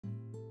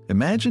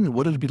Imagine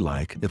what it'd be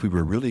like if we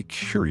were really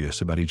curious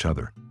about each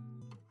other.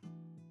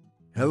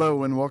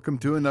 Hello, and welcome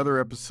to another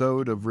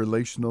episode of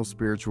Relational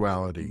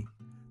Spirituality,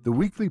 the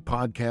weekly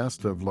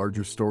podcast of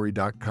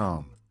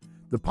LargerStory.com,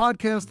 the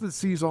podcast that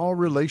sees all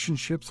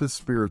relationships as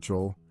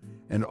spiritual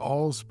and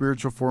all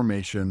spiritual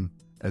formation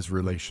as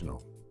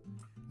relational.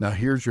 Now,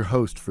 here's your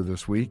host for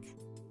this week,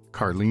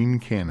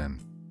 Carlene Cannon.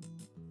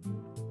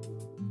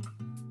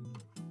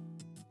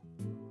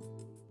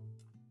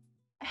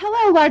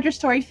 Hello, Larger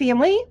Story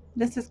family.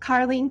 This is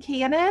Carlene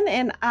Cannon,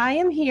 and I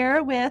am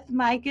here with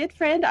my good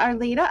friend,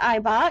 Arleta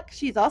Ibach.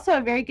 She's also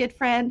a very good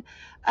friend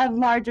of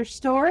Larger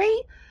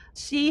Story.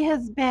 She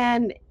has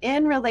been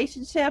in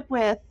relationship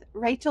with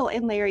Rachel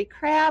and Larry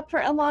Crabb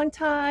for a long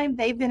time.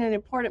 They've been an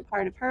important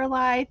part of her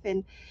life,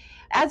 and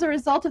as a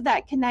result of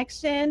that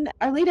connection,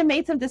 Arleta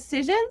made some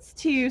decisions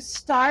to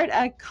start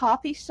a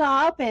coffee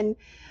shop, and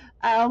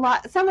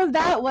some of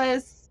that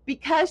was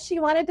because she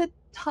wanted to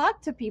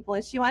talk to people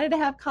and she wanted to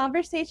have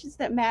conversations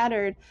that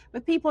mattered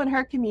with people in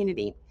her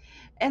community.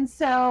 And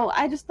so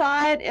I just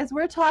thought, as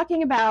we're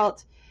talking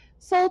about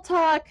soul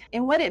talk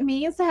and what it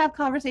means to have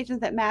conversations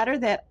that matter,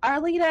 that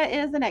Arleta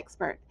is an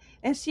expert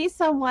and she's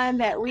someone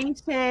that we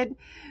should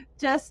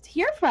just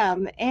hear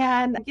from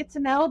and get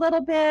to know a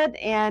little bit,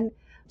 and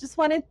just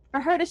wanted for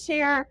her to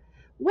share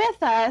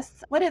with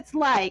us what it's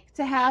like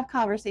to have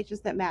conversations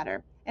that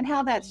matter and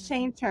how that's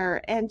changed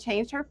her and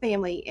changed her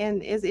family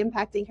and is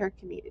impacting her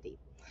community.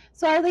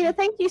 So Arleta,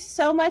 thank you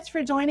so much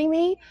for joining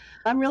me.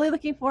 I'm really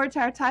looking forward to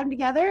our time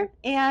together,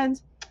 and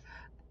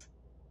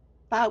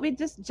thought we'd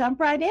just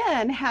jump right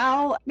in.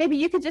 How maybe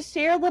you could just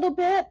share a little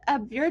bit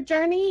of your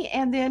journey,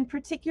 and then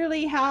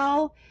particularly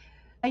how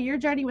your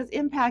journey was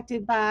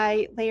impacted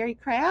by Larry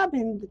Crabb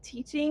and the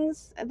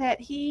teachings that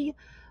he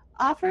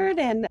offered,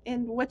 and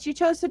what you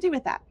chose to do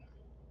with that.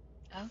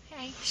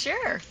 Okay,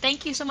 sure.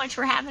 Thank you so much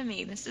for having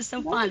me. This is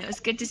so fun. It was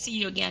good to see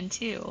you again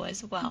too,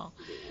 as well.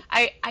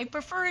 I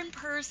prefer in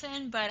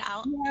person, but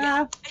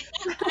Yeah.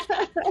 That's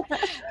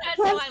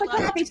how I the love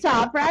coffee it.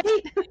 shop, right?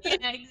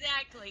 Yeah,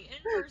 exactly.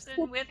 In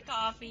person with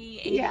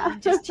coffee and Yeah.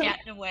 just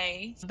chatting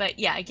away. But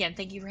yeah, again,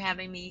 thank you for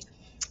having me.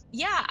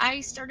 Yeah,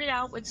 I started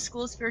out with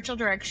School of Spiritual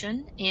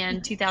Direction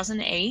in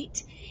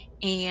 2008,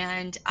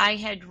 and I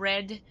had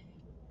read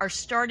or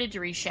started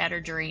to read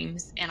Shattered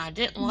Dreams, and I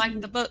didn't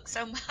like the book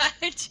so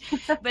much,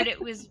 but it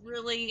was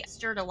really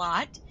stirred a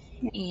lot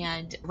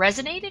and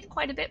resonated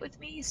quite a bit with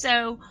me.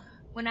 So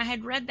when I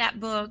had read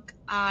that book,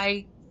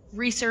 I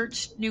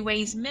researched New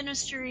Ways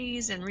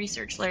Ministries and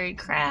researched Larry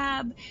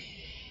Crabb.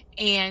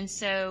 And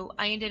so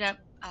I ended up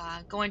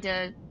going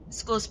to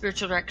School of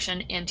Spiritual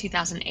Direction in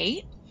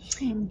 2008.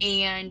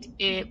 And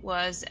it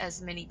was, as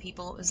many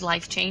people, it was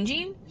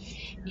life-changing.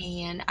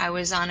 And I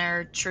was on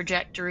a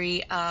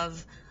trajectory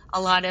of a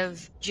lot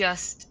of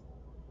just,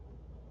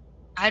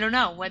 I don't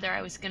know whether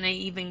I was going to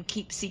even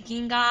keep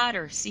seeking God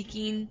or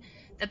seeking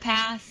the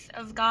path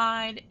of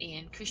God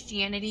and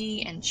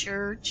Christianity and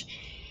church,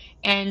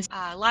 and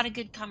a lot of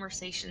good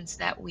conversations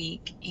that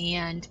week.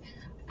 And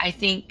I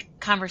think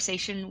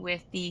conversation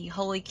with the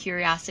holy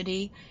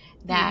curiosity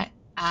that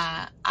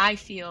I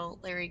feel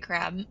Larry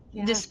Crabb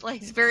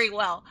displays very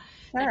well.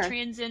 Sure. The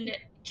transcendent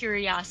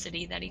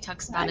curiosity that he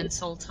talks about in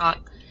Soul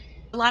Talk.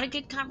 A lot of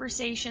good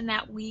conversation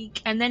that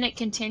week, and then it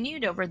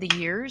continued over the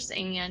years,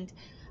 and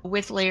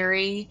with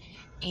Larry,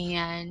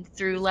 and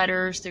through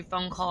letters, through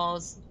phone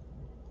calls,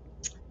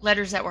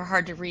 letters that were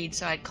hard to read,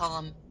 so I'd call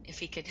him if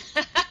he could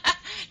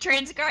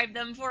transcribe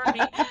them for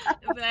me.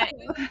 But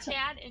we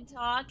chat and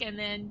talk, and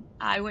then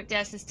I went to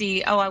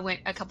SSD. I went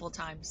a couple of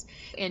times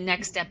in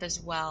Next Step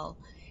as well,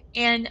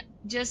 and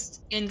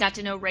got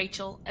to know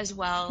Rachel as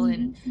well,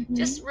 and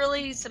just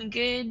really some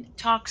good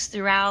talks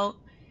throughout.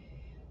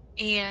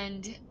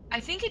 And I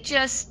think it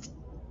just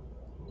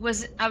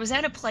was, I was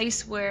at a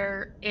place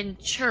where in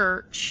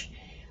church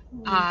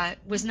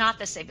was not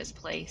the safest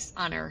place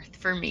on earth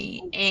for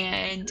me.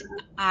 And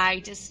I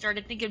just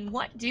started thinking,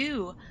 what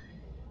do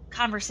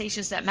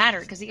conversations that matter?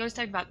 Because he always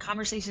talked about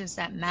conversations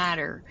that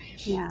matter.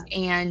 Yeah.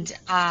 And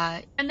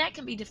that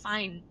can be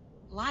defined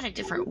a lot of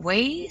different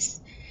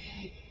ways.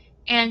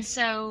 And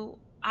so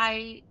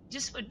I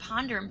just would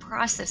ponder and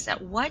process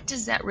that. What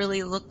does that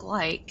really look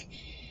like?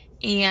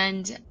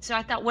 And so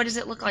I thought, what does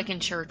it look like in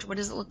church? What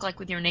does it look like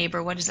with your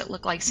neighbor? What does it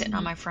look like sitting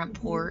on my front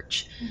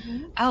porch?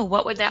 Oh,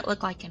 what would that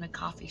look like in a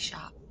coffee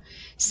shop?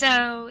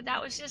 So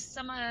that was just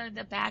some of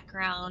the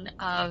background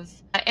of,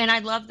 and I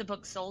love the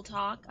book Soul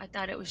Talk. I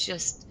thought it was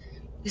just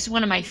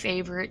one of my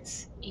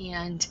favorites.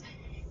 And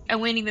I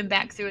went even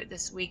back through it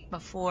this week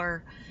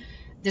before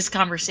this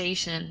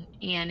conversation,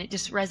 and it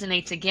just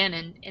resonates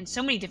again in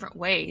so many different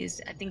ways.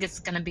 I think it's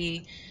going to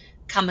be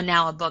coming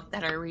now a book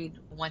that I read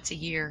once a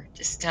year,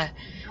 just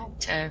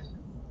to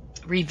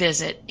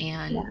revisit,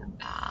 and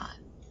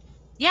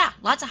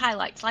lots of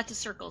highlights, lots of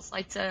circles,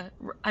 lots of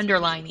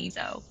underlining.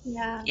 So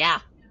yeah.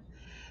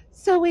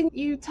 So when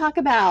you talk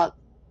about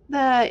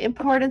the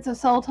importance of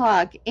Soul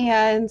Talk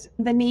and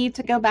the need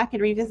to go back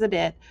and revisit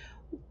it,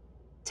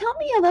 tell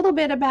me a little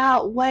bit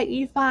about what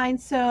you find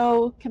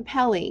so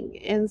compelling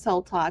in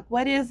Soul Talk.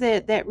 What is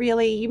it that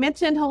really, you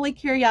mentioned Holy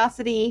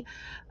Curiosity.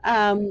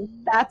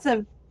 That's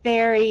a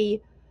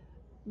very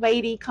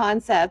weighty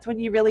concept when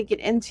you really get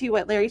into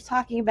what Larry's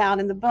talking about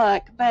in the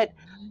book. But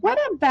what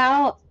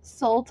about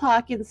Soul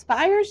Talk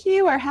inspires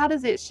you, or how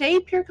does it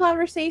shape your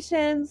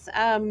conversations?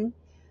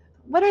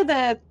 What are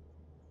the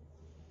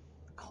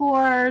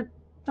core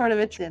sort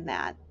of in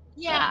that?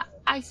 Yeah,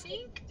 I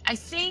think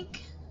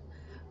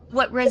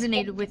what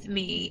resonated with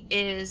me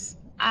is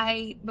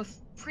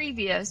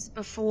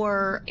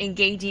before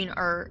engaging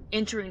or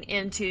entering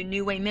into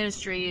New Way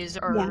Ministries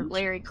or Yeah.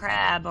 Larry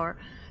Crabb or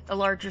the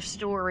Larger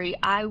Story,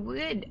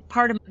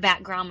 part of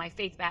my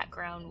faith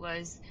background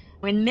was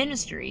in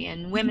ministry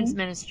and women's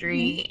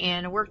ministry,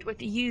 and I worked with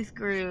the youth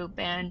group,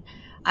 and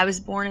I was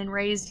born and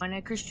raised in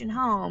a Christian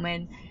home,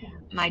 and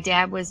I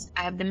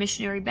have the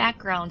missionary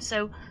background.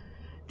 So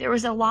there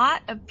was a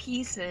lot of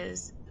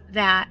pieces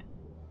that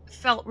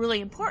felt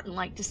really important,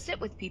 like to sit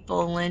with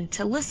people and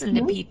to listen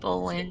to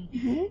people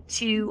and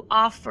to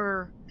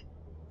offer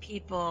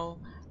people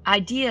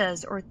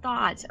ideas or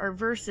thoughts or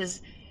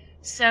verses.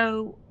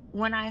 So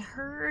when I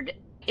heard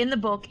in the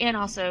book and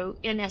also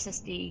in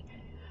SSD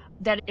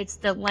that it's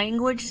the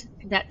language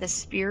that the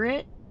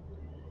Spirit,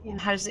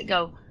 how does it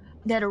go,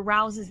 that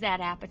arouses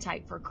that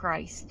appetite for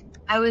Christ,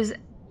 I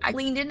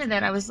leaned into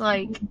that. I was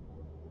like,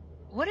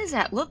 what does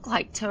that look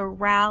like to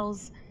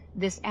arouse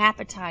this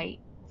appetite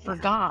for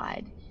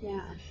God?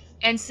 Yeah.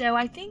 And so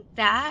I think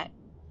that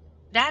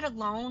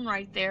alone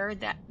right there,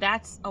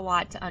 that's a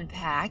lot to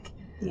unpack.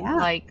 Yeah.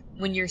 Like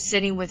when you're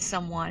sitting with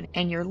someone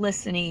and you're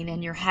listening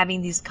and you're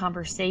having these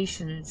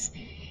conversations.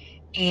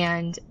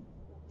 And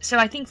so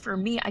I think for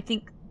me,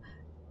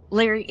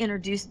 Larry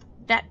introduced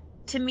that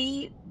to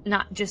me,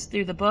 not just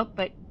through the book,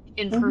 but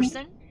in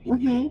person,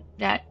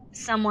 that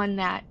someone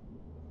that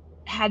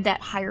had that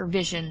higher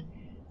vision,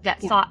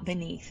 that thought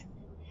beneath.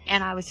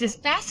 And I was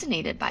just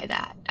fascinated by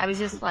that. I was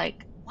just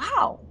like,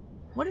 wow,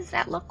 what does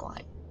that look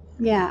like?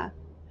 Yeah.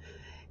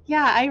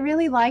 Yeah, I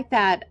really like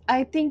that.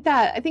 I think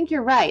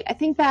you're right. I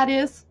think that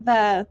is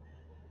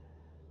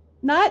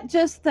not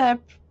just the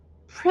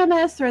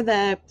premise or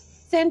the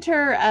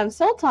center of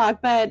Soul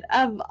Talk, but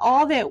of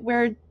all that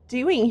we're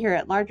doing here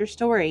at Larger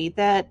Story,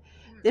 that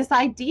this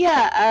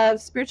idea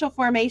of spiritual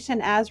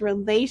formation as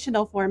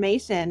relational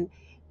formation,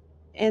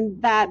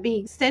 and that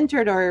being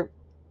centered or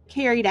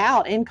carried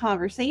out in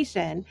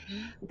conversation,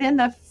 then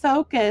the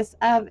focus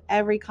of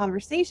every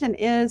conversation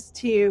is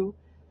to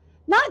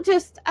not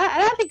just,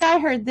 I think I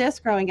heard this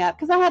growing up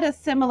because I had a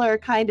similar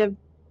kind of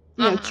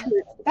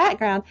church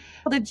background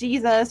to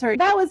Jesus, or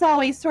that was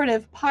always sort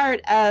of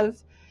part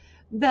of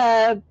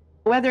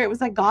whether it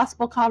was a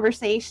gospel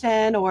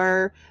conversation,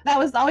 or that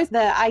was always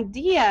the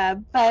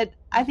idea. But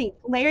I think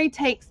Larry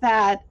takes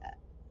that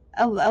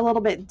a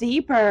little bit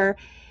deeper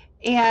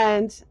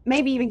and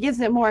maybe even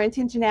gives it more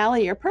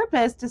intentionality or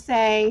purpose to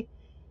say,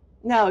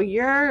 no,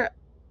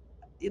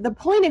 the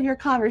point of your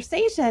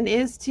conversation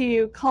is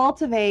to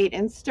cultivate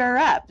and stir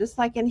up, just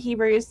like in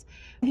Hebrews,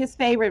 his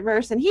favorite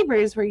verse in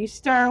Hebrews, where you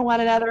stir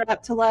one another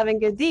up to love and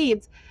good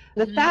deeds.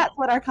 That's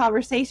what our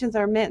conversations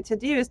are meant to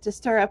do, is to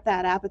stir up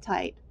that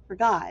appetite for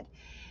God.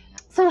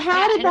 So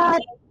how did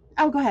that,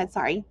 go ahead,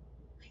 sorry.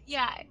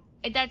 Yeah,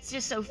 that's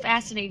just so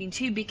fascinating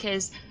too,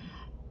 because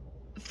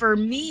for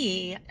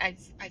me, I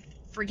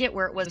forget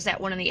where it was at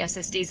one of the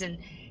SSDs, and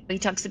he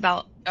talks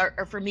about,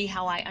 or for me,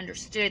 how I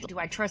understood, do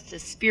I trust the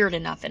Spirit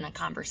enough in a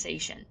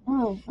conversation?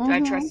 Do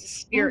I trust the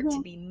Spirit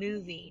to be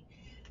moving?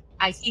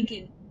 I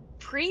think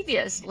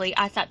previously,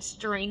 I thought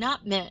stirring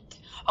up meant,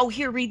 oh,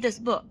 here, read this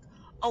book.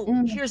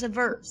 Oh, here's a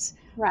verse.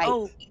 Right.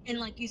 Oh, and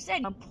like you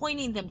said, I'm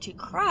pointing them to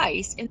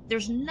Christ, and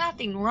there's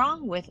nothing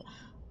wrong with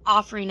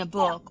offering a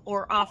book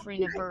or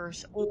offering a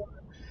verse,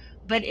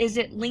 but is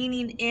it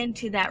leaning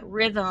into that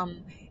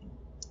rhythm?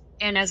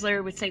 And as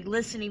Larry would say,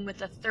 listening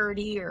with a third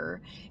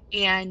ear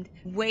and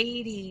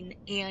waiting.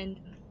 And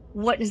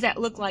what does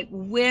that look like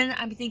when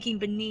I'm thinking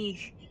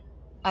beneath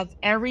of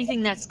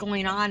everything that's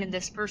going on in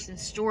this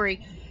person's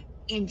story,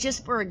 and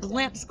just for a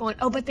glimpse going,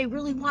 oh, but they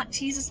really want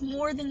Jesus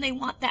more than they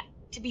want that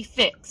to be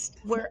fixed.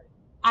 Where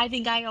I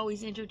think I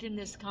always entered in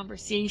this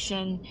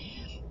conversation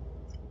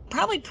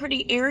probably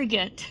pretty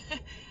arrogant.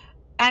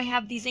 I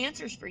have these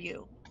answers for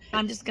you.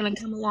 I'm just going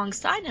to come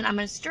alongside and I'm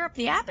going to stir up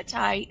the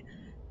appetite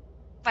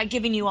by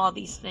giving you all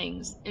these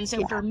things. And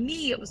so for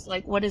me, it was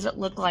like, what does it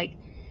look like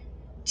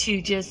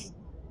to just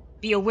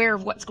be aware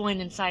of what's going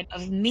inside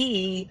of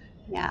me,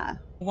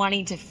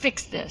 wanting to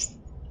fix this,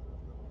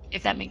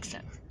 if that makes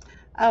sense.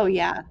 Oh,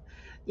 yeah.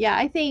 Yeah,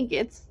 I think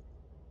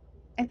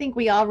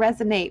we all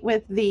resonate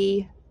with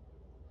the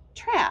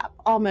trap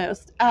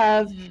almost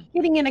of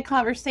getting in a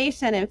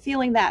conversation and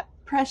feeling that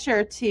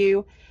pressure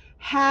to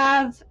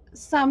have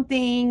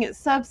something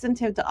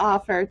substantive to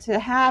offer, to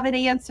have an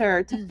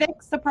answer, to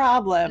fix the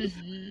problem.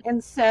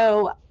 And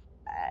so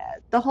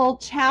the whole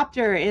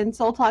chapter in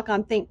Soul Talk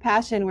on Think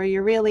Passion, where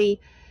you're really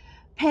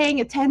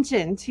paying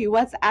attention to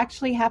what's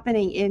actually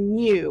happening in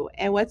you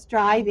and what's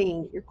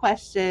driving your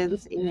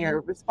questions and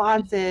your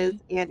responses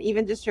and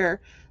even just your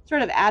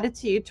sort of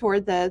attitude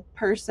toward the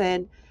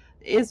person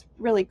is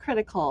really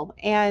critical.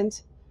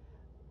 And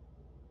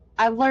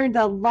I've learned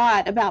a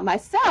lot about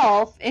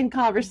myself in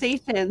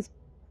conversations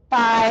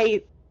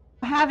by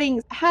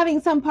having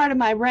some part of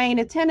my brain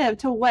attentive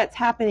to what's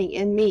happening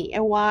in me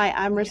and why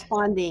I'm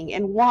responding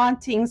and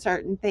wanting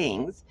certain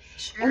things.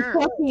 And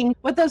checking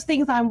what those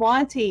things I'm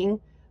wanting,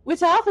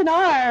 which often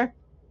are,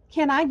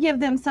 can I give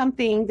them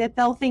something that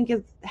they'll think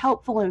is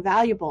helpful and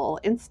valuable,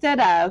 instead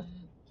of,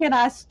 can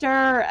I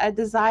stir a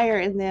desire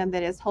in them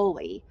that is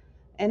holy?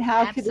 And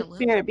how could the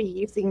Spirit be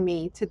using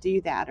me to do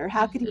that? Or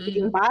how could He be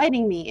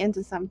inviting me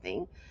into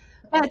something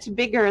much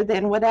bigger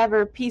than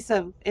whatever piece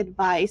of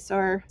advice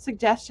or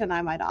suggestion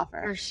I might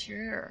offer? For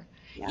sure.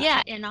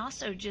 Yeah. And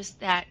also just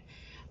that,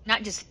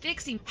 not just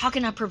fixing, how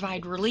can I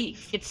provide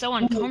relief? It's so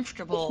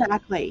uncomfortable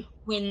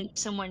when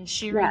someone's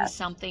sharing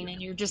something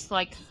and you're just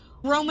like,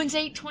 Romans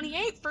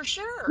 8:28 for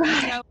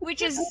sure,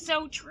 which is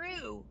so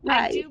true.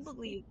 I do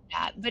believe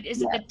that. But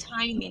is it the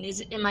timing?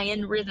 Am I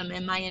in rhythm?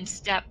 Am I in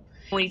step?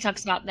 When he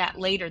talks about that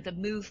later, the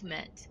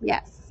movement.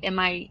 Yes.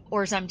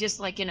 Or is I'm just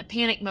like in a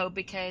panic mode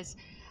because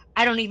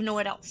I don't even know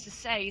what else to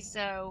say.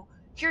 So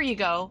here you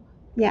go.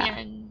 Yeah.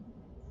 And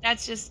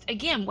that's just,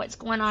 again, what's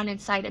going on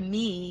inside of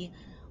me,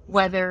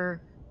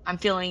 whether I'm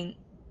feeling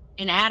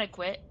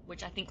inadequate,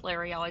 which I think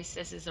Larry always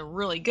says is a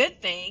really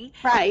good thing.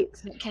 Right.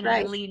 Can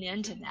I lean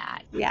into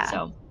that? Yeah.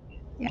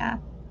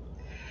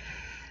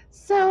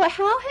 So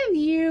how have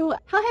you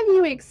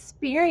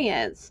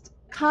experienced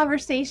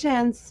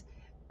conversations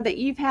that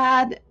you've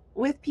had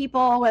with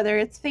people, whether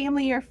it's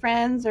family or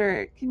friends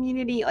or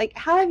community? Like,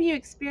 how have you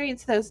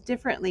experienced those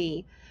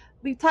differently?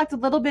 We've talked a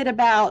little bit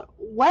about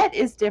what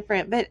is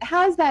different, but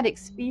how has that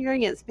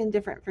experience been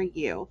different for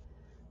you?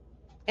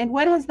 And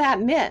what has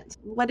that meant?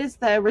 What is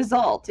the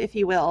result, if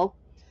you will?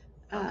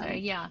 Okay,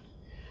 yeah.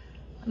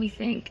 Let me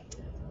think.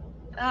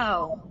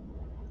 Oh,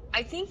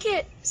 I think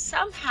it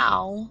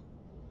somehow,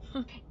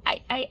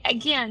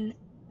 again,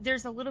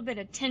 there's a little bit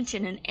of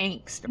tension and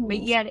angst,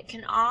 but yet it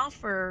can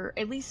offer,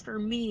 at least for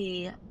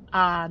me,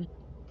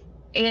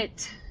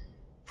 it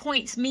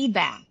points me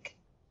back.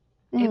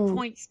 It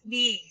points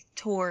me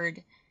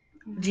toward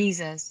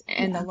Jesus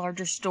and the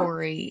larger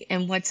story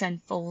and what's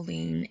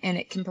unfolding, and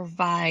it can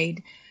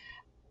provide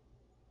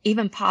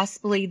even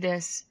possibly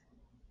this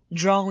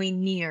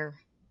drawing near,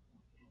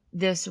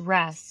 this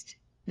rest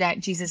that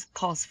Jesus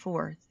calls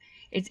forth.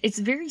 It's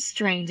very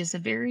strange. It's a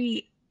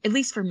very, at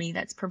least for me,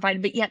 that's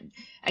provided. But yet,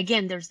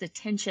 again, there's the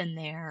tension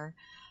there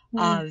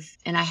of,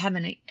 and I have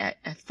an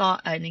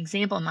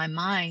example in my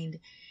mind.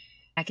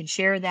 I can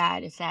share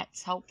that if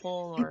that's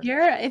helpful. Or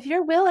if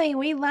you're willing,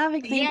 we love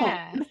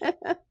examples.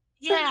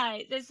 Yeah.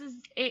 This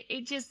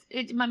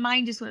is my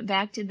mind just went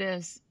back to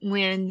this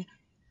when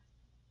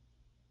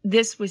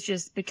this was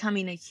just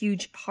becoming a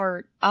huge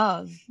part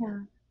of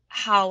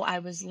how I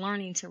was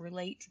learning to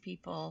relate to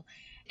people.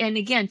 And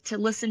again, to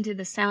listen to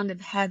the sound of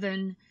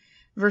heaven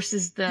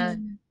versus the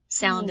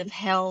sound of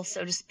hell,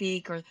 so to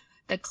speak, or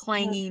the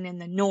clanging and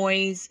the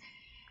noise.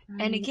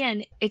 And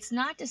again, it's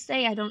not to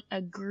say I don't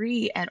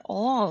agree at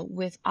all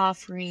with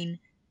offering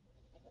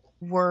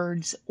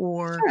words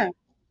or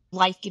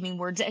life-giving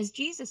words as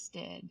Jesus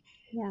did.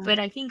 But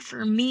I think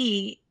for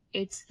me,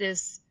 it's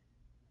this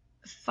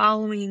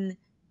following,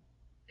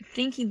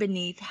 thinking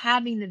beneath,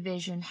 having the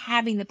vision,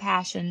 having the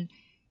passion,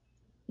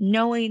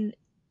 knowing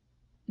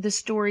the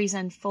stories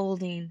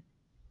unfolding,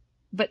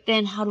 but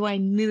then how do I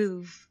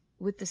move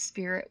with the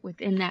Spirit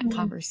within that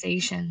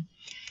conversation?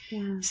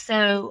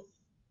 So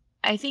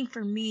I think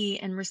for me,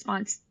 in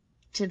response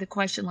to the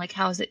question, like,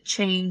 how has it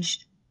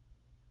changed?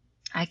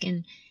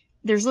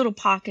 There's little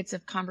pockets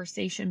of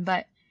conversation,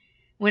 but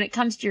when it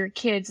comes to your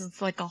kids,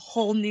 it's like a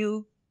whole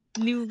new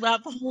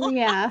level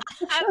of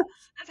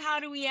how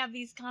do we have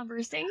these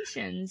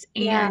conversations.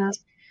 And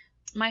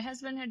my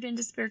husband had been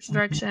to spiritual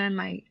direction.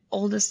 My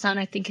oldest son,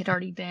 I think, had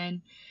already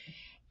been.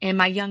 And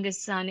my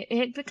youngest son, it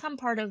had become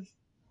part of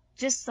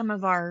just some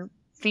of our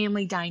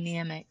family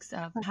dynamics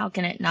of how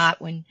can it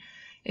not when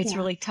it's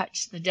really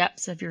touched the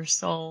depths of your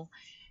soul.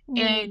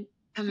 And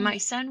my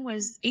son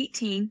was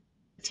 18,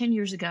 10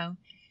 years ago,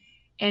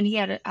 and he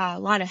had a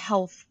lot of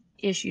health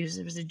issues.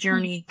 There was a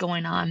journey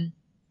going on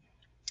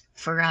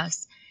for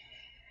us.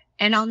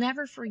 And I'll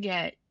never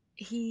forget,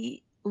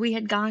 we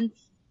had gone,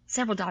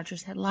 several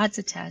doctors had lots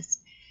of tests.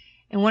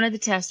 And one of the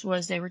tests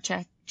was they were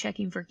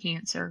checking for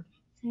cancer.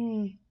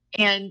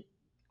 And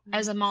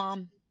as a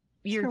mom,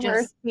 you're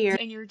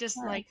just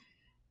like,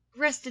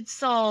 rested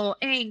soul,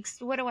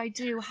 angst. What do I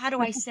do? How do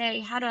I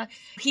say?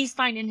 He's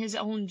finding his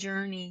own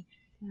journey.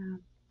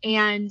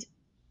 And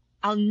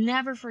I'll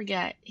never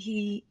forget,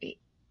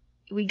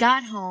 we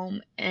got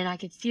home and I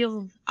could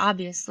feel,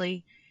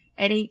 obviously,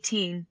 at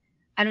 18,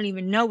 I don't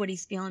even know what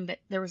he's feeling, but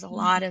there was a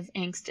lot of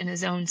angst in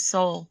his own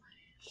soul.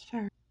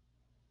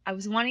 I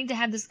was wanting to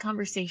have this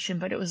conversation,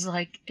 but it was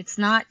like, it's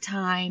not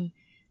time.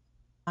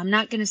 I'm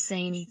not going to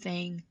say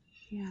anything.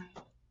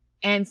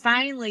 And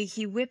finally,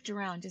 he whipped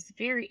around, just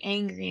very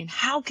angry. And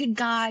how could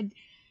God,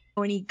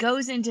 when he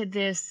goes into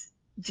this,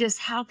 just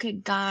how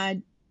could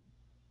God,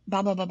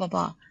 blah, blah, blah, blah,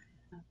 blah.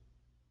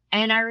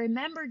 And I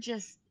remember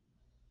just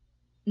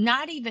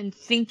not even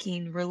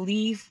thinking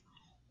relief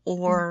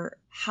or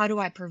how do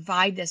I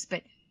provide this,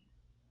 but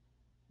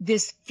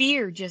this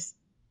fear just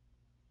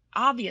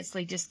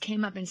obviously just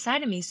came up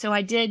inside of me. So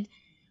I did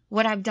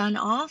what I've done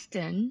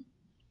often,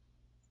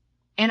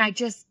 and I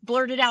just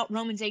blurted out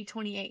Romans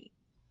 8:28.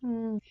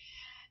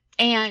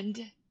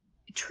 And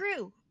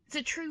true, it's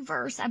a true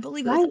verse. I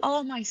believe it with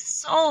all my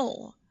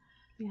soul.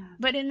 Yeah.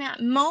 But in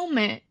that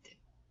moment,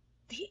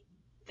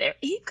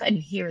 he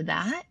couldn't hear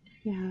that.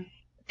 Yeah.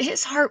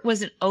 His heart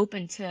wasn't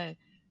open to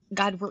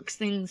God works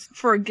things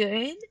for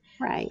good.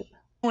 Right.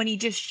 When he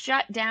just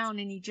shut down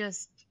and he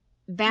just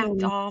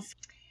backed off.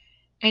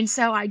 And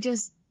so I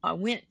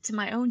went to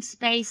my own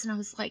space and I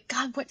was like,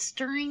 God, what's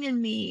stirring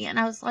in me? And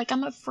I was like,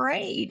 I'm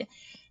afraid,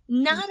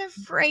 not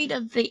afraid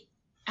of the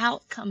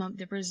outcome of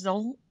the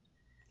result.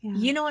 Yeah.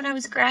 You know what I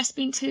was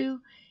grasping to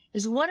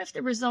is, what if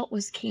the result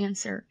was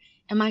cancer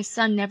and my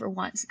son never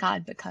wants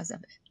God because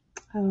of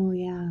it? Oh,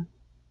 yeah.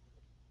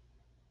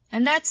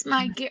 And that's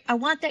I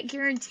want that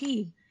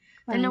guarantee.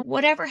 Right. And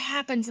whatever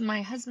happens in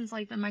my husband's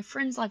life and my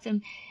friend's life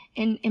and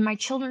in my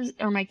children's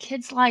or my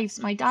kids' lives,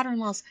 my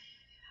daughter-in-law's,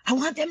 I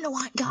want them to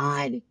want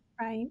God.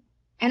 Right.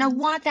 And I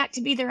want that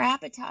to be their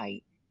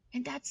appetite.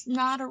 And that's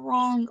not a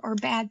wrong or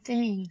bad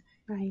thing.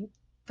 Right.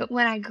 But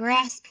when I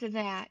grasp to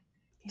that,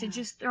 to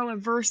just throw a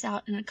verse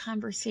out in a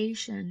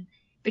conversation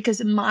because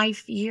of my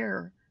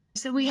fear.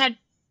 So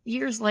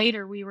years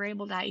later, we were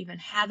able to even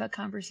have a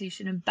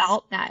conversation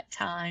about that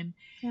time.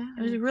 Yeah.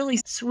 It was really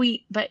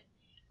sweet, but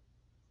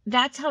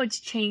that's how it's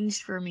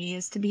changed for me,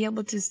 is to be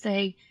able to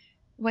say,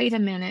 wait a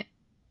minute,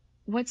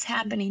 what's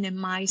happening in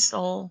my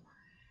soul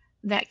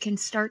that can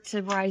start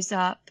to rise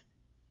up?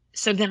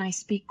 So then I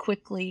speak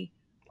quickly,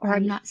 or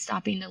I'm not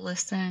stopping to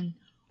listen,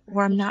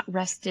 or I'm not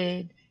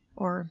rested,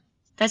 or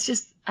that's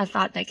just a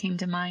thought that came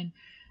to mind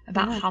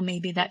about how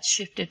maybe that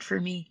shifted for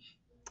me.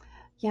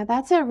 Yeah,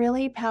 that's a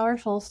really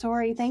powerful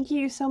story. Thank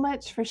you so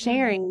much for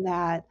sharing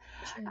that.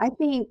 Sure. I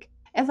think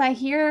as I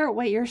hear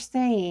what you're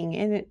saying,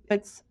 and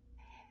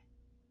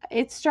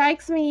it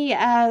strikes me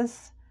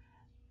as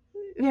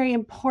very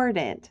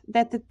important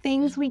that the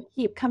things we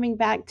keep coming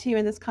back to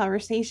in this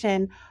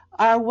conversation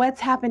are what's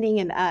happening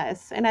in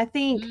us. And I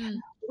think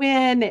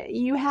when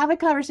you have a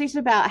conversation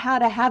about how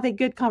to have a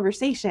good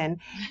conversation,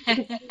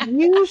 it's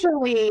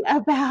usually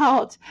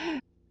about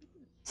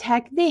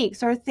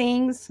techniques or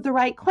things, the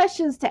right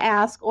questions to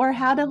ask, or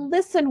how to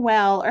listen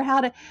well,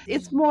 or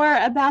it's more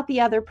about the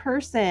other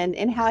person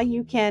and how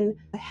you can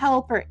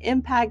help or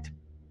impact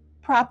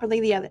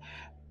properly the other.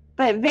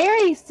 But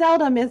very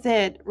seldom is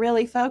it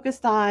really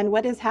focused on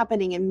what is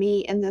happening in me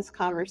in this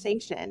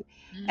conversation.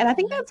 And I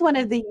think that's one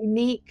of the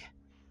unique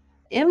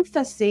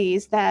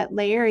emphases that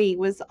Larry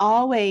was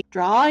always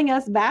drawing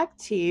us back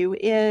to,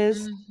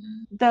 is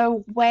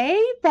the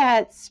way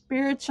that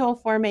spiritual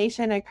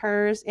formation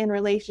occurs in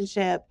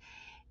relationship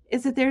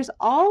is that there's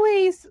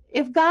always,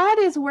 if God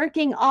is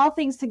working all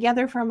things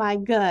together for my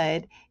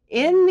good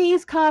in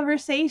these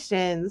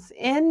conversations,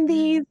 in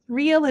these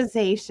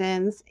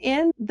realizations,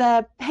 in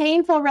the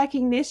painful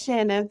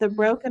recognition of the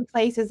broken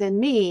places in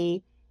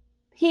me,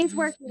 he's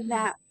working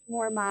that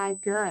for my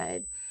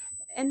good.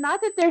 And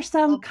not that there's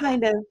some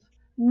kind of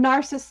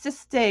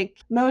narcissistic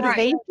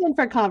motivation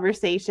for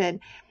conversation.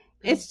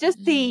 It's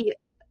just the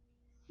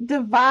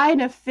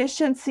divine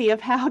efficiency of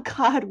how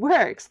God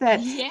works,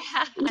 that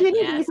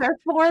these are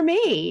for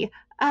me.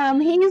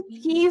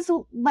 He's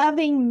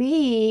loving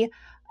me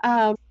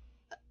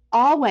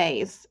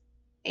always.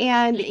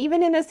 And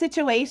even in a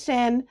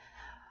situation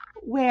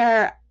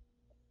where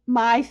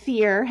my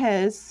fear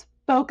has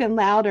spoken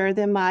louder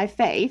than my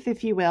faith,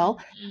 if you will,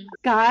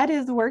 God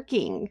is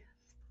working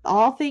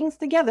all things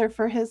together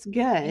for his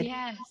good.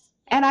 Yes.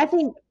 And I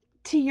think,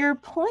 to your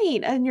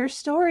point and your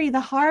story, the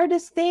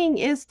hardest thing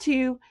is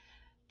to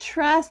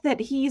trust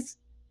that he's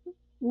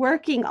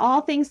working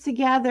all things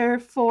together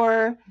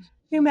for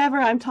whomever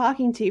I'm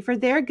talking to, for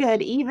their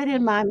good, even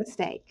in my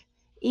mistake,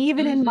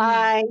 even in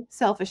my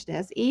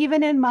selfishness,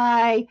 even in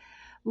my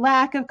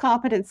lack of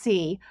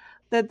competency,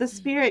 that the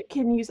Spirit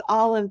can use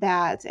all of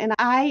that. And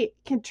I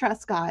can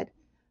trust God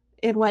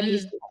in what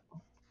he's doing.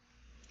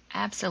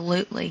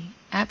 Absolutely.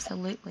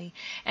 Absolutely.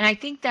 And I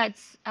think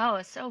that's,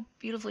 it's so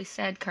beautifully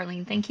said,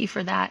 Carlene. Thank you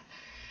for that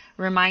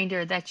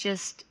reminder that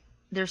just,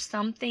 there's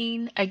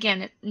something,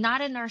 again, not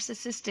a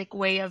narcissistic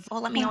way of,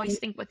 let me always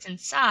think what's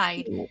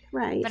inside.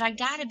 Right. But I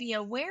got to be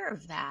aware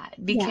of that,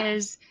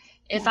 because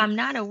if I'm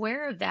not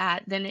aware of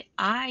that, then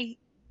I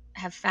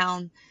have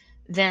found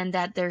then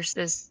that there's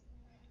this,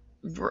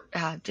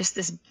 how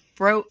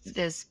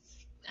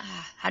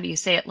do you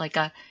say it? Like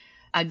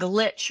a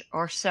glitch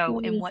or so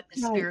in what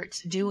the Right.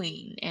 Spirit's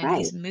doing, and Right.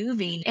 He's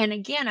moving. And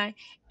again,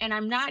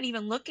 I'm not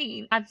even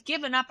looking. I've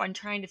given up on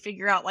trying to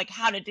figure out like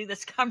how to do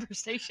this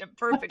conversation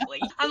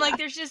perfectly. I'm like,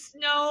 there's just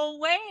no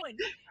way.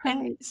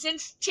 And Right.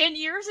 since 10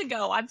 years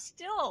ago, I'm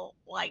still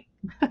like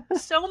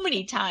so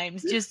many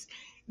times just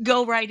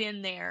go right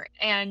in there.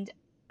 And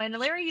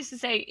Larry used to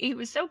say, he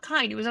was so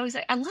kind. He was always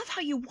like, I love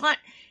how you want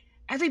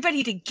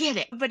everybody to get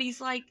it. But he's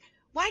like,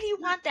 why do you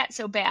want that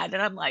so bad?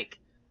 And I'm like,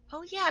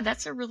 oh yeah,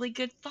 that's a really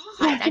good thought.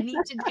 I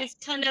need to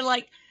just kind of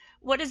like,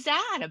 what is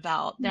that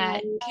about?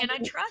 That can I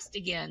trust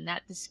again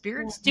that the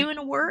Spirit's doing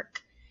a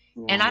work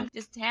and Yeah. I'm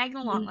just tagging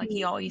along like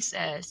he Mhm. always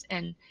says.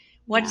 And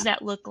what does Yeah.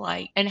 that look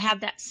like? And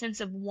have that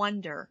sense of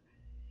wonder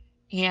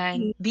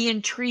and be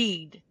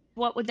intrigued.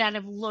 What would that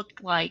have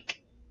looked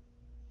like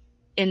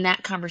in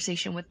that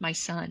conversation with my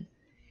son?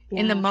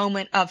 In the Yeah.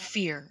 moment of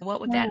fear,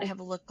 what would that Yeah. have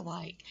looked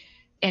like?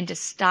 And to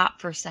stop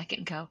for a second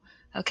and go,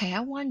 okay, I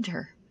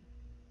wonder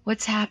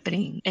what's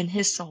happening in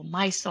his soul,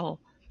 my soul.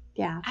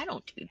 Yeah. I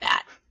don't do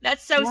that.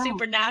 That's so Yeah.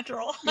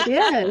 supernatural. It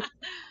is.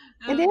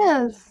 It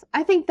is.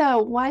 I think the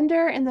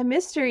wonder and the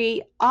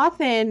mystery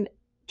often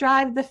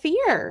drive the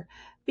fear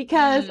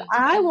because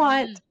I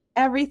want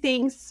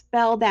everything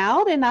spelled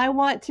out and I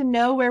want to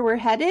know where we're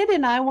headed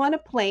and I want to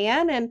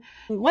plan. And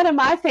one of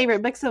my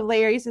favorite books of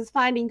Larry's is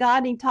Finding God.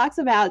 And he talks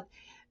about,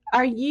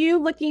 are you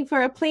looking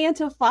for a plan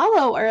to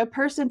follow or a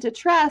person to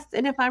trust?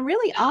 And if I'm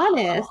really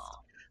honest,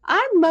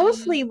 I'm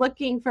mostly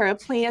looking for a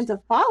plan to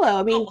follow.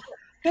 I mean,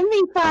 give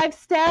me 5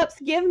 steps,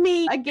 give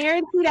me a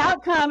guaranteed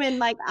outcome, and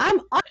like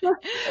I'm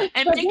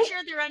and but make this- sure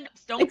they're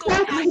don't go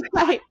exactly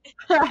back.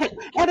 right.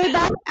 And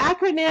another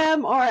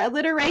acronym or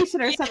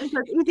alliteration or something so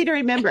it's easy to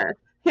remember.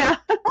 Yeah.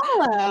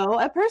 Follow,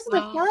 a person to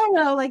Wow.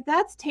 follow, like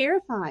that's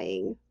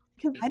terrifying.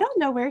 Because I don't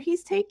know where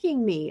he's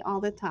taking me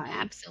all the time.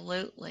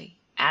 Absolutely.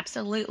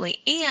 Absolutely.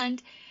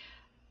 And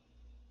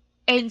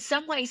in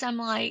some ways I'm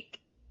like,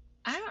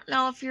 I don't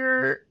know if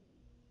you're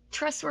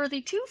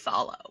trustworthy to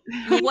follow.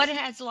 What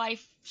has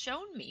life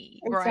shown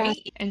me, right?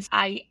 Exactly. And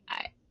I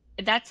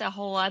that's a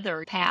whole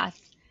other path.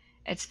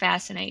 It's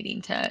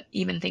fascinating to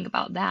even think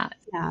about that.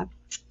 Yeah.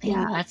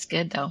 Yeah, that's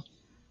good though.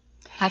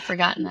 I've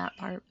forgotten that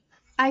part.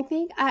 I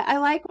think I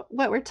like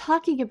what we're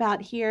talking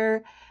about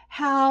here,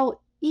 how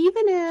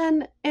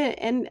even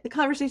in the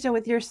conversation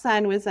with your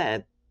son was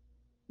a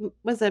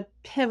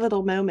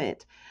pivotal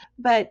moment.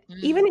 But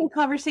even in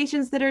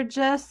conversations that are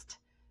just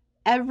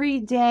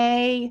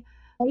everyday,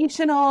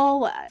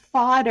 relational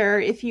fodder,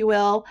 if you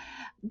will,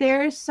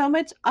 there's so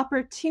much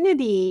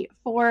opportunity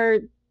for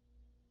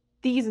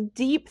these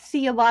deep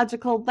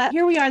theological.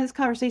 Here we are in this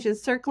conversation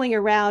circling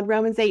around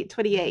Romans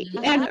 8:28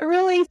 and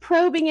really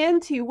probing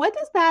into what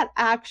does that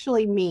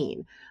actually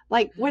mean?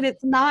 Like when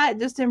it's not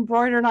just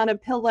embroidered on a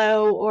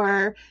pillow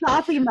or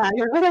coffee mug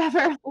or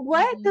whatever.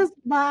 What does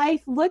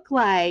life look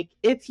like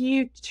if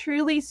you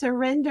truly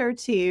surrender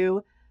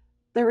to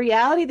the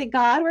reality that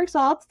God works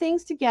all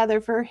things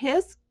together for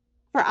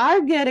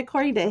our good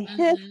according to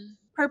his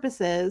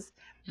purposes,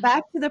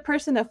 back to the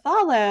person to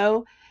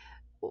follow?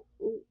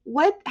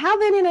 How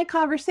then in a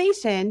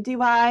conversation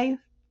do I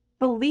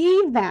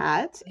believe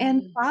that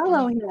and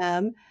follow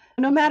him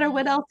no matter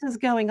what else is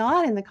going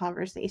on in the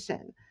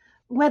conversation?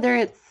 Whether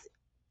it's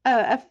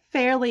a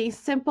fairly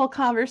simple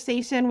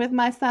conversation with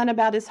my son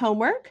about his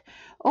homework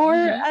or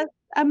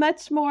a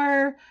much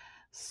more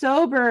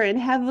sober and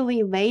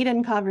heavily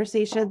laden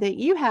conversation that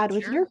you had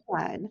with your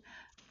son.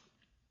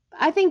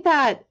 I think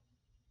that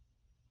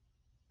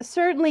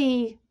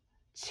certainly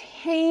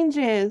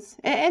changes,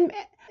 and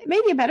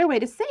maybe a better way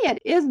to say it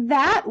is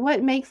that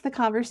what makes the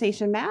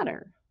conversation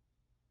matter?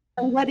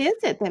 And what is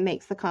it that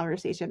makes the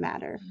conversation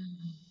matter?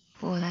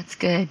 Boy, that's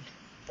good.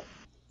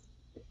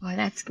 Boy,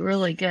 that's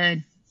really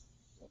good.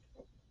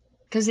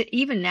 Because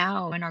even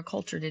now in our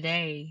culture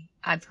today,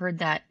 I've heard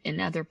that in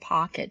other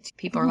pockets,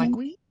 people are like,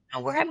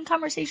 we're having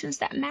conversations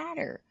that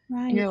matter.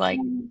 Right. And you're like,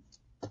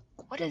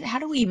 how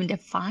do we even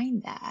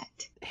define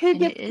that? Who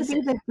gets to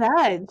be the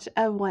judge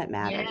of what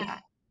matters?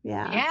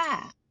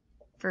 Yeah,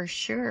 for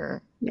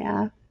sure.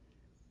 Yeah.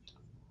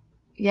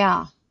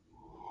 Yeah.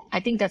 I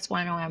think that's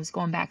why I was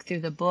going back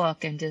through the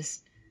book and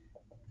just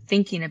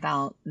thinking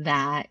about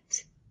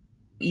that,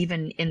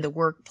 even in the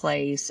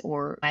workplace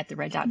or at the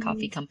Red Dot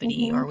Coffee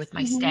Company or with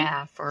my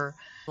staff, or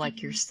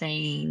like you're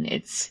saying,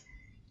 it's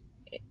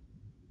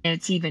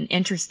even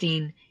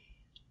interesting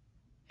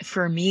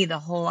for me. The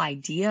whole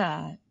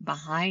idea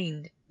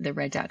behind the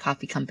Red Dot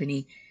Coffee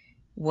Company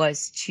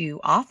was to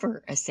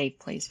offer a safe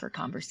place for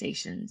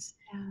conversations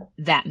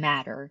that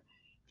matter.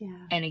 Yeah.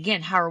 And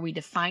again, how are we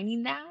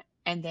defining that?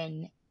 And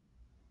then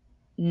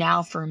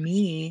now for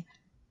me,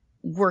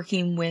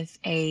 working with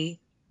a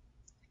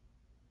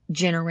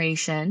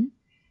generation,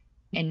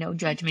 and no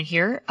judgment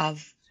here,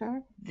 of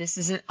this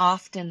isn't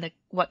often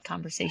what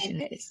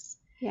conversation is.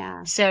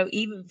 Yeah. So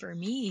even for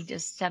me,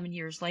 just 7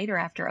 years later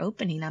after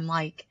opening, I'm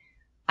like,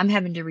 I'm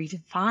having to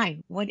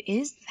redefine what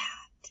is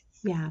that.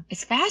 Yeah.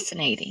 It's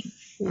fascinating.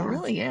 Yeah. It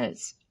really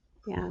is.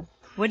 Yeah.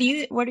 What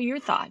are your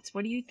thoughts?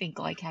 What do you think,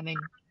 like having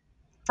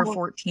for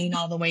 14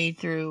 all the way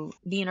through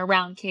being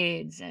around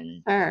kids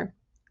and Sure.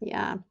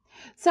 Yeah.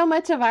 So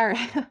much of our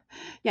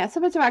so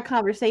much of our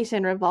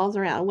conversation revolves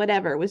around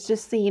whatever was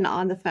just seen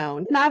on the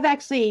phone. And I've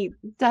actually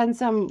done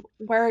some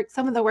work.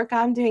 Some of the work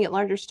I'm doing at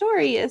Larger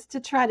Story is to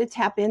try to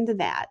tap into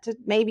that, to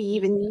maybe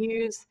even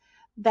use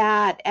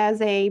that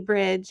as a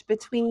bridge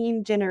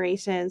between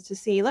generations to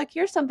see, look,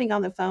 here's something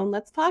on the phone,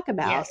 let's talk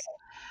about. yes.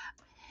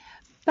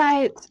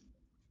 But,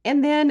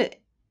 and then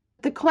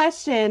the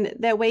question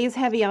that weighs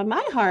heavy on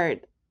my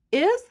heart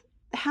is,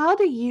 how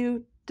do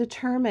you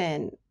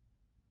determine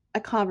a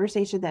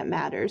conversation that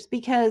matters?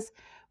 Because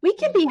we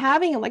can be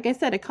having, like I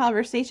said, a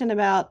conversation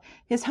about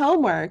his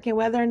homework and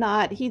whether or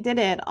not he did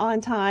it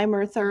on time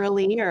or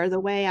thoroughly or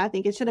the way I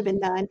think it should have been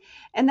done.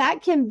 And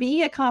that can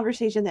be a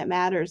conversation that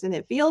matters. And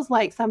it feels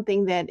like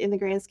something that in the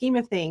grand scheme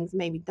of things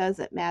maybe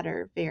doesn't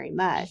matter very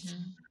much.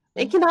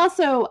 It can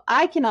also,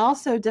 I can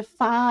also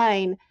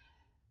define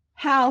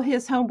how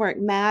his homework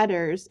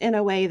matters in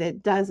a way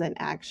that doesn't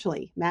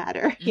actually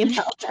matter.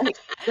 Like,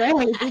 great,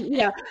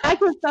 I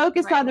can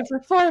focus on the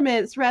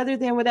performance rather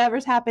than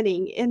whatever's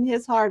happening in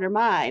his heart or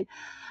mind.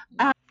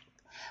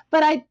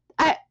 But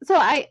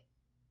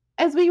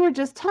as we were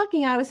just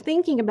talking, I was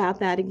thinking about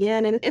that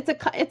again, and it's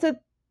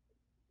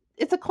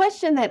a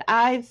question that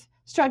I've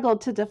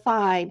struggled to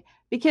define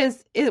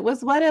because it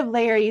was one of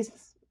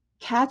Larry's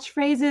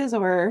catchphrases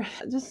or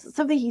just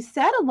something he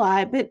said a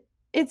lot, but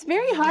it's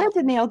very hard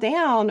to nail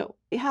down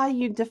how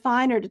you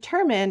define or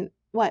determine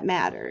what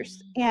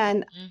matters.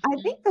 And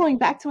I think going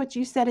back to what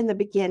you said in the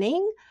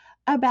beginning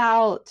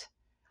about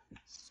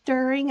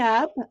stirring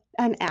up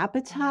an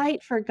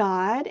appetite for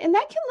God, and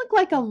that can look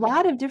like a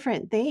lot of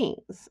different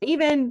things.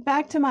 Even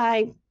back to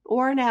my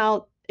worn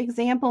out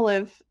example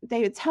of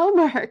David's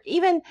homework,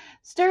 even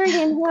stirring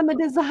in him a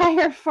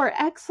desire for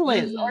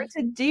excellence or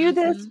to do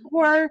this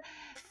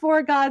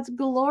for God's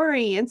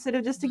glory instead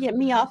of just to get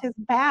me off his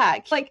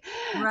back. Like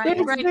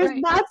there's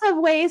lots of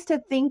ways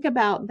to think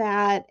about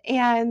that.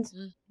 And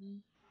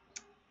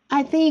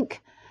I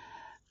think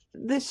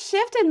the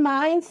shift in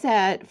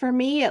mindset, for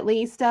me at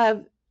least,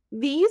 of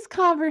these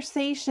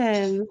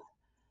conversations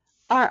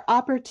are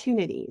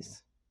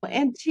opportunities.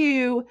 And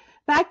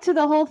back to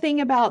the whole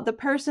thing about the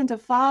person to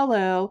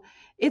follow,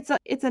 it's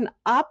an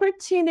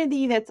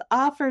opportunity that's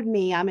offered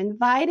me. I'm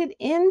invited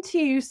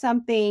into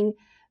something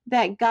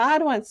that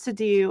God wants to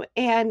do.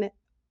 And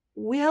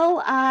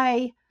will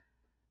I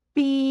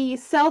be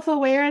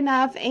self-aware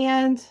enough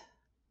and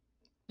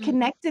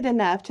connected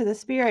enough to the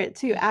Spirit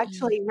to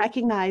actually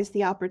recognize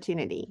the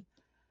opportunity?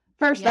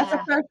 First, that's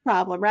the first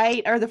problem,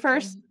 right? Or the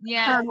first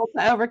hurdle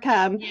to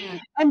overcome.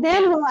 And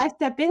then will I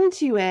step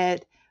into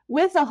it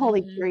with a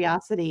holy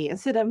curiosity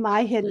instead of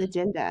my hidden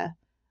agenda,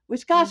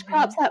 which, gosh,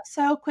 crops up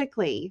so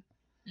quickly.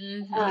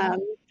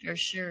 For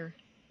sure.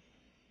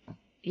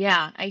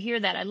 Yeah, I hear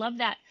that. I love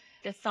that.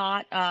 The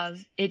thought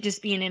of it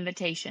just being an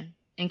invitation.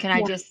 And can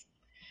I just,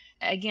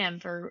 again,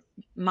 for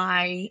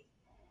my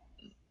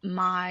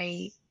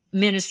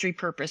ministry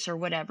purpose or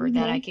whatever,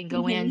 that I can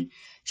go in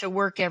to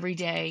work every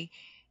day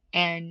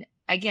and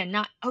again,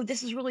 not, oh,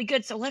 this is really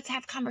good, so let's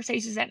have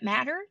conversations that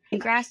matter and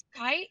grasp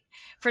tight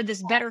for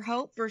this better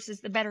hope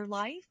versus the better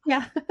life.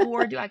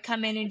 Or do I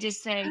come in and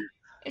just say,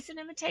 it's an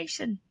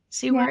invitation,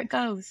 see where it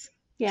goes,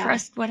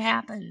 trust what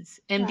happens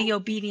and be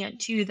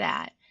obedient to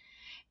that.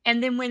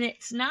 And then when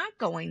it's not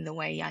going the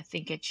way I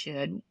think it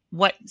should,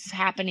 what's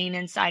happening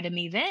inside of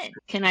me then?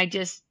 Can I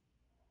just,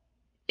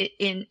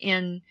 again,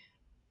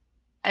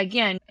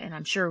 and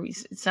I'm sure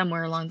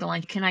somewhere along the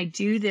line, can I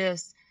do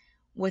this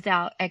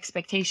without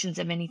expectations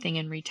of anything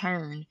in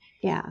return?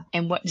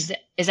 And what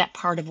is that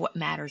part of what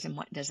matters and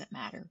what doesn't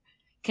matter?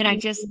 Can I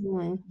just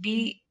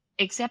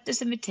accept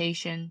this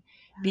invitation,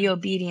 be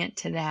obedient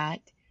to that,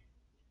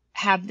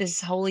 have this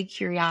holy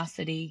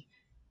curiosity,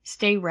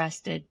 stay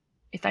rested.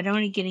 If I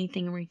don't get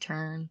anything in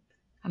return,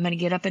 I'm going to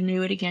get up and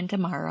do it again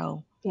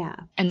tomorrow.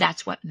 And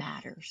that's what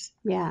matters.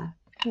 I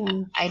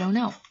don't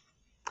know.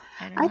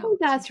 I think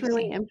that's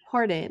really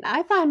important.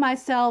 I find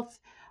myself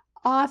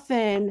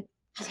often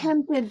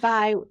tempted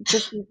by the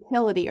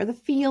futility or the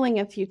feeling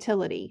of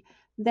futility,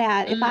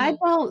 that if I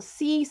don't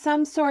see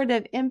some sort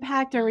of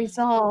impact or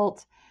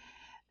result,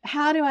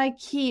 how do I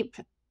keep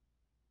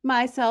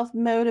myself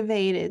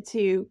motivated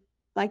to,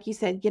 like you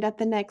said, get up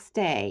the next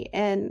day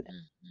and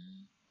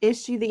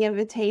issue the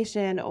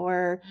invitation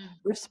or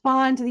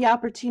respond to the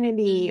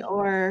opportunity?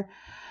 Or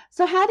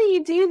so how do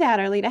you do that,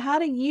 Arleta? How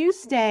do you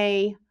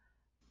stay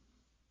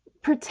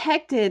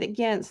protected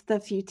against the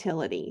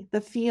futility,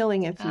 the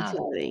feeling of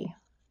futility?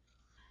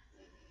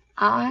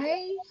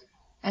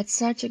 That's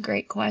such a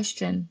great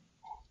question.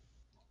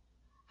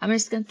 I'm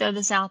just going to throw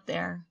this out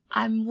there.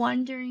 I'm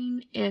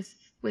wondering if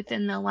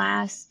within the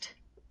last,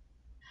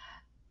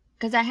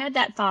 because I had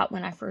that thought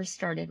when I first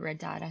started Red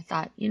Dot. I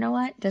thought, you know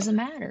what? Doesn't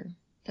matter.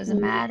 Doesn't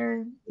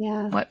matter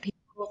what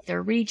people, if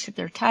their reach, if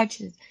their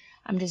touch,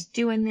 I'm just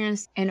doing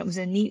this. And it was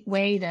a neat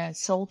way to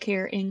soul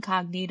care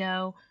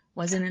incognito.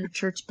 Wasn't in a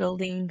church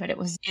building, but it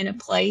was in a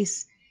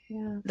place.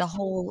 The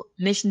whole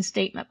mission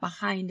statement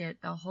behind it,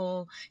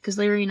 because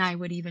Larry and I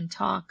would even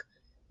talk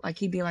Like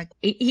he'd be like,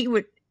 he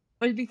would,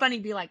 it'd be funny,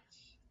 he'd be like,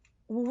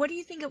 well, what do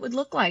you think it would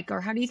look like?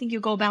 Or how do you think you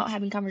go about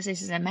having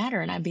conversations that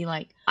matter? And I'd be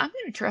like, I'm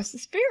going to trust the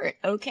Spirit.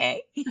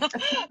 Okay.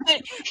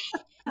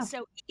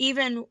 So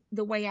even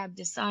the way I've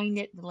designed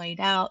it, laid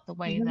out, the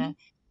way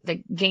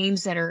the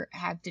games that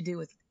have to do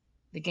with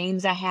the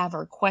games I have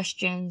or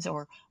questions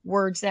or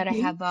words that I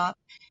have up.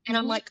 And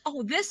I'm like,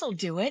 oh, this will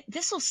do it.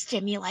 This will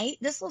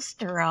stimulate. This will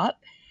stir up.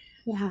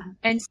 Yeah.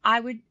 And I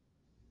would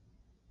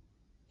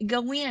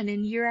go in,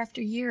 and year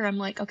after year, I'm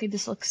like, okay,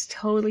 this looks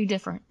totally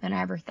different than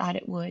I ever thought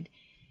it would.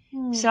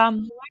 So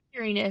I'm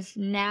wondering if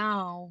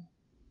now,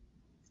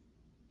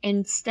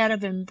 instead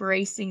of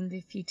embracing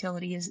the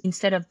futility,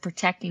 instead of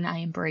protecting, I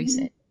embrace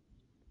it.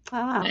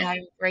 And I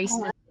embrace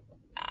it.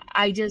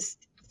 I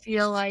just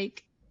feel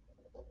like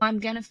I'm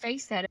going to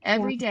face that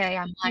every day.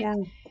 I'm like,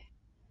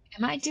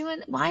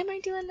 why am I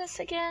doing this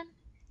again?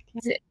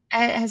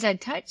 Has I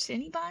touched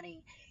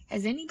anybody?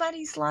 Has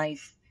anybody's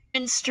life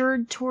been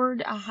stirred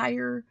toward a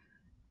higher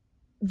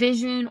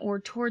vision or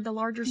toward the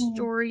larger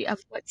story of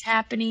what's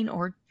happening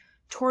or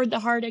toward the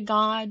heart of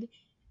God?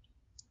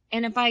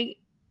 And if I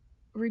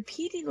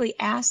repeatedly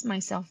ask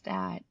myself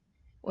that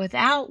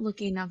without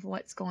looking at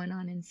what's going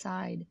on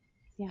inside,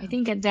 I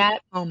think at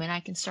that moment I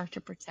can start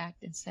to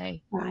protect and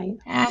say,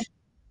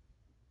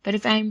 but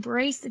if I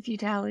embrace the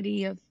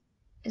futility of,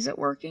 is it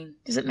working?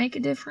 Does it make a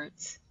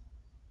difference?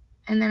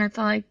 And then I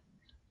feel like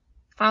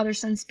Father,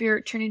 Son,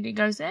 Spirit, Trinity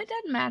goes, it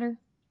doesn't matter.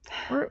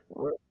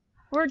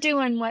 We're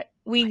doing what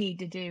we need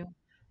to do.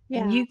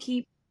 And you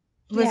keep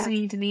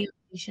listening to the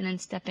invitation and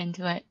step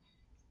into it.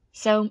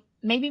 So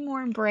maybe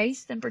more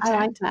embrace than protect. I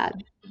like that.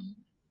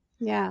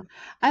 Yeah,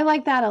 I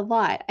like that a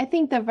lot. I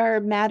think the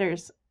verb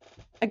matters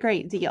a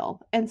great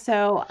deal. And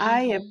so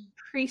I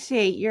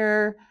appreciate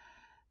your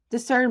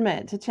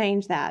discernment to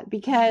change that,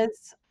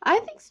 because I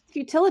think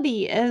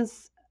futility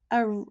is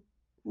a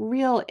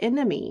real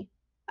enemy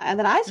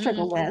that I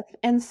struggle with.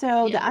 And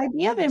so the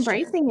idea of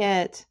embracing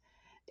it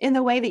in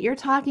the way that you're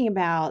talking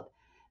about,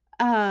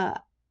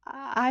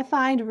 I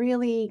find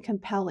really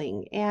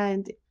compelling.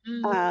 And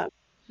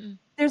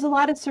there's a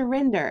lot of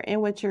surrender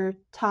in what you're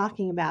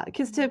talking about,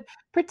 because to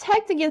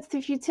protect against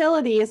the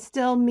futility is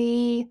still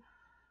me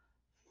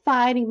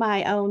fighting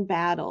my own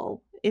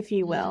battle, if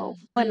you will.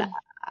 But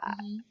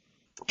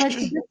to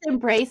just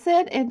embrace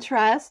it and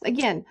trust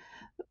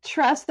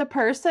the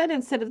person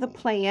instead of the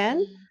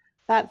plan,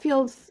 that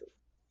feels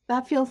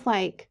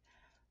like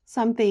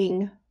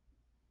something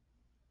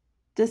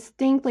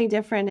distinctly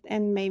different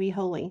and maybe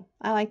holy.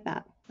 I like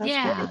that. That's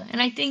great.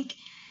 And I think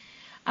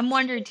I'm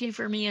wondering too,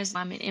 for me, as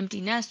I'm an empty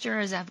nester,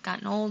 as I've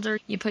gotten older,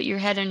 you put your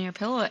head on your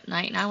pillow at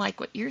night, and I like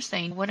what you're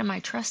saying. What am I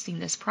trusting?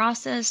 This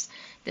process,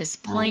 this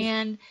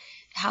plan,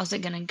 how's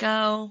it going to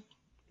go?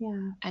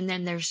 Yeah. And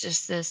then there's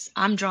just this,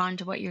 I'm drawn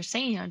to what you're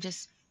saying.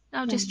 Just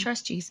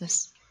trust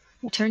Jesus.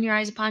 Turn your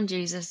eyes upon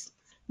Jesus.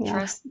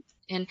 Trust.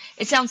 And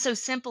it sounds so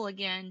simple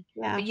again,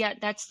 but yet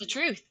that's the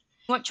truth.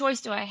 What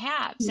choice do I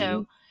have?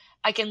 So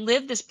I can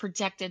live this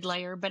protected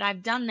layer, but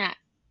I've done that.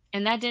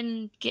 And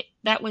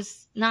that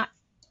was not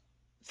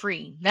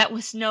free. That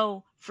was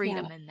no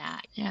freedom in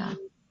that. Yeah.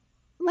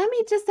 Let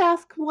me just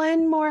ask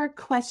one more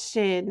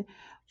question.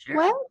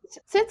 Sure.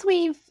 Since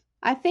we've,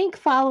 I think,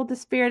 followed the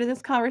spirit of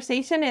this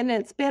conversation, and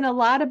it's been a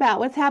lot about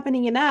what's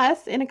happening in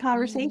us in a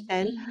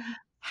conversation,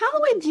 how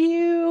would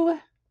you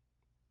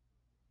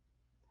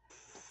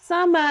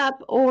sum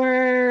up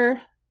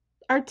or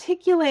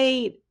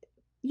articulate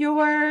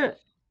your,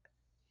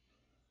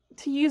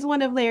 to use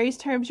one of Larry's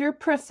terms, your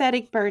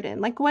prophetic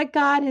burden, like what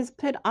God has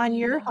put on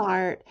your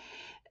heart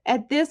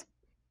at this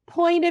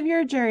point of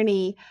your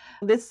journey,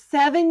 this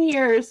 7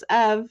 years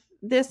of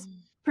this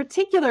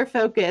particular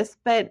focus,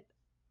 but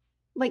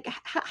like,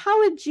 how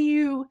would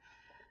you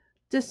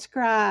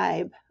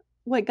describe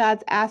what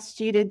God's asked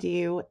you to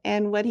do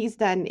and what he's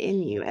done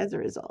in you as a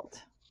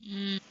result?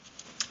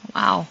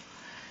 Wow.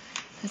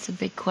 That's a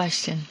big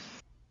question.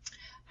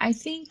 I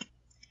think,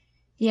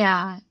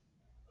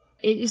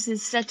 it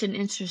is such an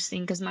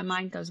interesting, because my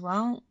mind goes,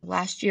 well,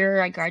 last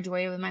year I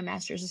graduated with my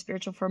master's in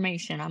spiritual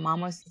formation. I'm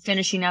almost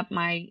finishing up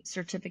my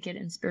certificate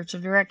in spiritual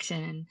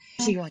direction. And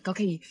so you're like,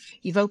 okay,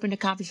 you've opened a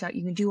coffee shop,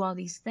 you can do all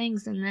these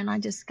things. And then I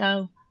just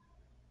go,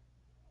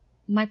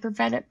 my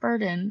prophetic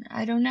burden,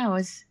 I don't know,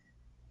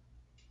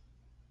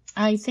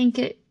 I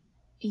think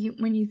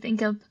when you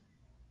think of,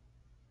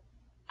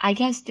 I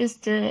guess,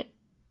 just to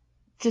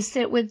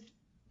sit with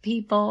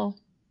people,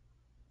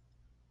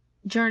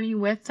 journey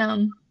with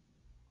them,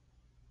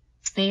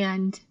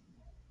 and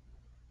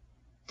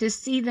to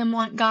see them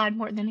want God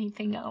more than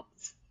anything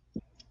else.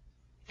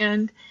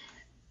 And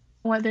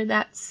whether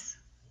that's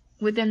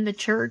within the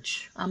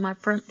church, on my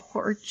front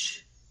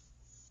porch,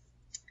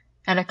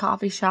 at a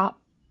coffee shop.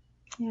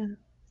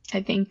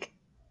 I think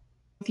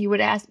if you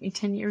would ask me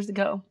 10 years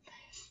ago,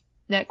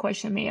 that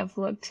question may have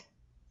looked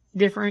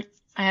different.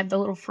 I have the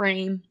little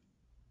frame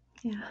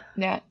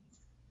that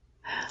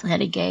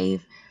he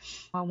gave.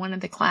 One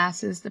of the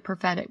classes, the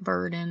prophetic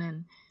burden,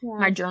 and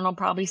my journal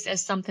probably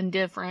says something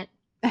different.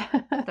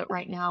 But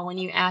right now, when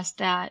you ask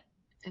that,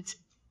 it's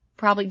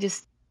probably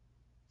just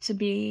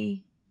to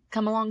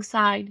come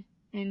alongside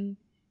and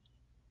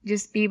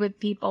just be with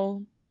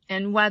people.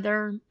 And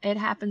whether it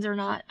happens or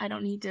not, I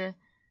don't need to,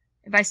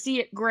 if I see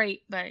it,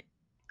 great. But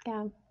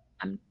Yeah.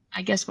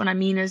 I guess what I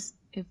mean is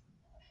if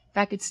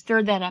I could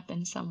stir that up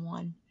in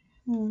someone,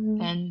 Mhm.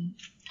 then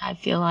I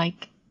feel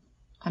like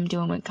I'm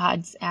doing what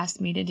God's asked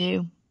me to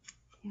do,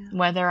 Yeah.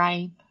 whether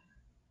I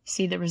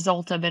see the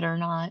result of it or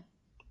not.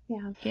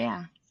 Yeah.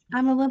 Yeah.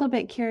 I'm a little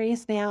bit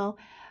curious now,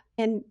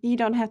 and you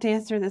don't have to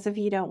answer this if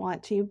you don't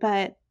want to,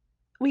 but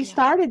we Yeah.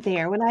 started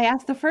there. When I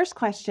asked the first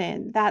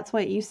question, that's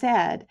what you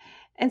said.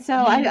 And so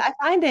Mhm. I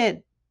find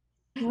it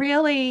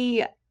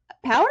really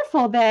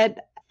powerful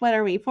that, what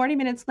are we, 40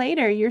 minutes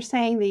later, you're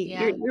saying that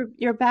Yeah.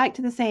 you're back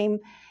to the same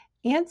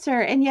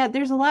answer, and yet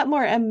there's a lot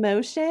more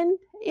emotion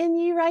in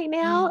you right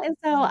now. And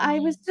so I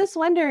was just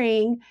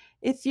wondering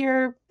if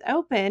you're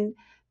open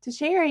to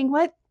sharing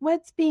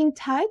what's being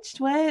touched,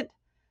 what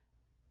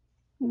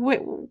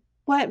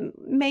what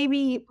may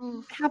be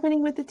Oof.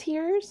 happening with the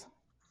tears?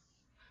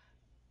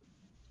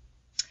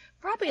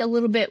 Probably a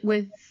little bit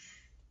with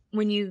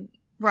when you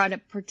brought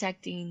up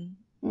protecting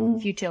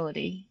Mm,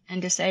 futility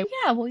and to say,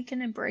 yeah, well, we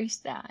can embrace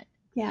that.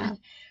 yeah.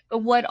 But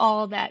what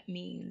all that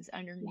means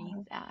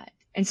underneath that.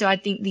 And so I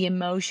think the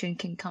emotion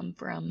can come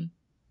from,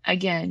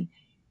 again,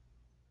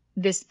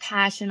 this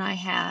passion I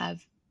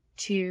have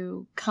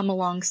to come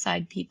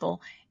alongside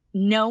people,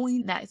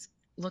 knowing that it's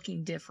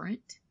looking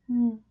different,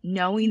 Mm,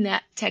 knowing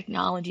that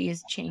technology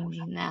is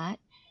changing that,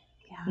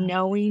 yeah.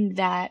 knowing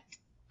that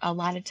a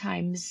lot of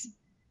times,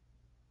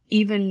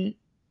 even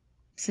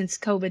since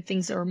COVID,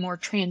 things are more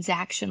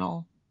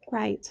transactional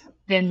Right.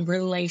 than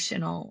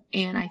relational.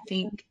 And I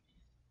think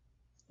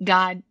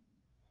God,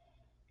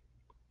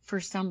 for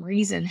some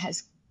reason,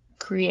 has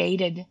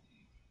created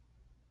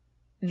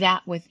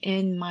that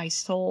within my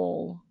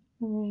soul.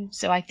 Mm,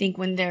 So I think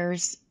when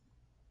there's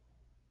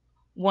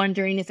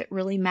wondering if it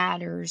really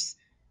matters,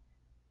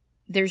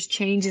 there's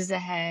changes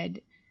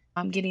ahead.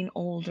 I'm getting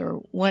older.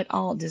 What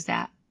all does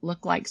that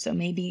look like? So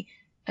maybe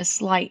a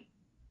slight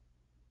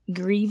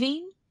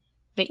grieving,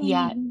 but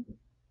yet mhm.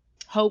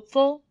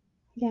 hopeful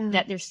Yeah.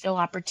 that there's still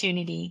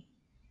opportunity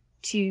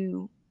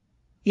to,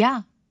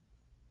 yeah,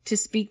 to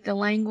speak the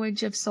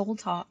language of soul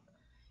talk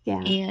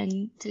Yeah.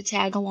 and to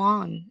tag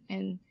along.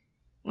 And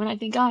when I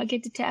think, oh, I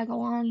get to tag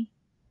along,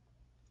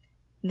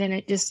 then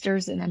it just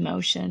stirs an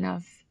emotion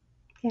of,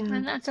 Yeah.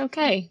 and that's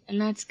okay. And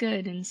that's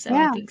good. And so I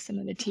Yeah. think some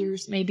of the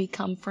tears maybe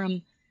come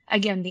from,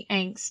 again, the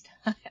angst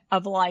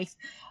of life,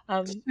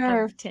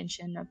 Sure. of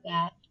tension of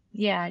that.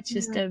 Yeah, it's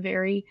just Yeah.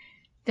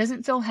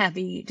 doesn't feel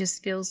heavy. It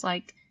just feels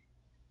like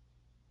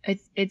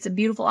it's a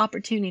beautiful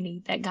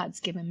opportunity that God's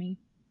given me.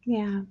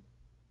 Yeah.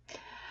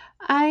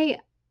 I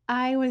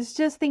I was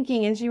just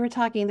thinking as you were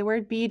talking, the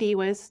word beauty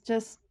was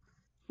just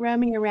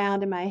roaming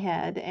around in my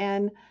head,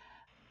 and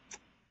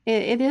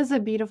it is a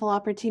beautiful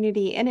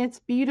opportunity, and it's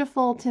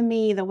beautiful to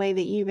me the way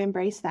that you've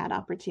embraced that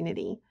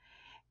opportunity.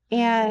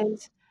 And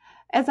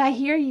as I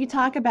hear you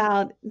talk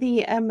about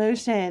the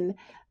emotion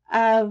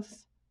of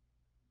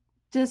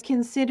just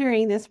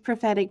considering this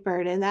prophetic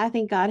burden that I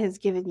think God has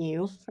given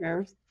you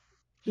for,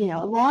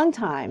 a long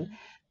time,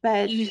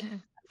 but Yeah.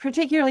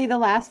 particularly the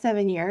last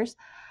 7 years,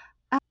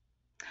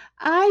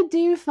 I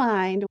do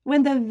find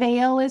when the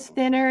veil is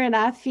thinner and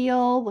I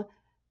feel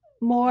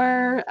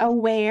more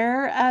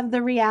aware of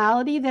the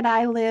reality that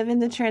I live in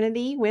the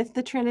Trinity, with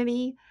the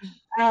Trinity,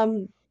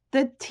 um,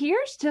 the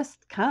tears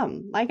just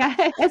come. Like,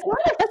 it's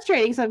really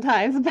frustrating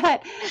sometimes,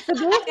 but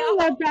there's I something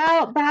know.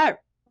 about that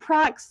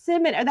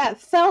proximity, or that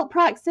felt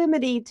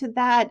proximity to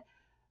that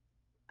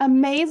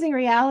amazing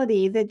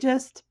reality that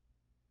just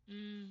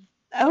Mm,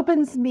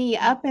 opens me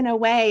up in a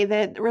way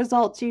that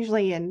results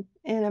usually in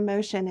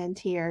emotion and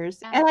tears.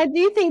 yeah. And I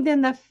do think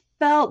then the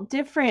felt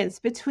difference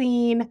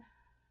between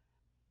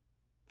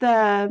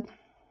the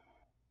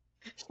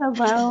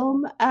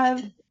shalom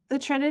of the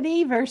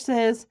Trinity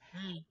versus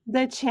Mm,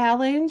 the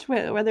challenge,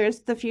 whether it's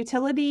the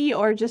futility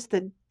or just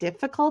the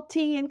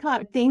difficulty and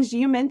things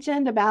you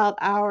mentioned about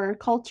our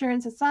culture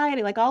and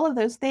society, like all of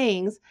those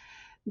things,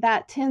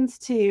 that tends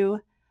to,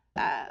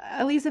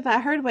 at least if I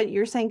heard what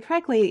you're saying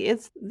correctly,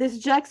 it's this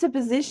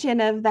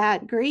juxtaposition of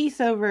that grief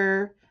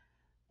over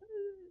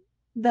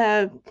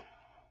the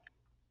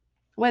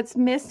what's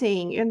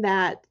missing in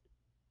that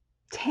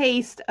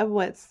taste of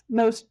what's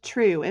most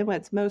true and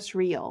what's most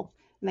real.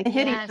 And they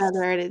hit each yes.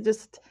 other and it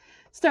just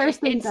stirs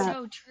things It's up.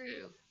 so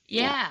true.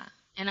 Yeah. Yeah.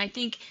 And I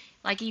think,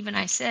 like even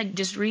I said,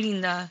 just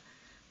reading the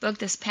book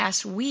this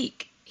past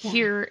week Yeah.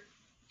 here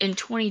in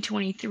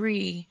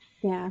 2023,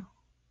 Yeah.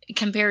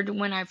 compared to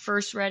when I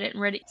first read it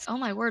and read it, oh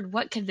my word,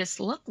 what could this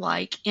look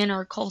like in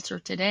our culture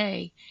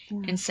today?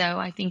 Yeah. And so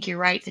I think you're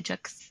right. The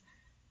jux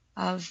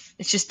of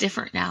it's just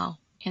different now.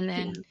 And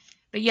then, Yeah.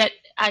 but yet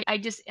I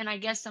just, and I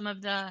guess some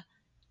of the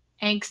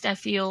angst I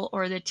feel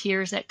or the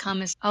tears that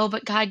come is, oh,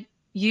 but God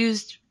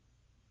used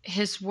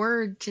his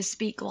word to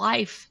speak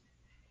life,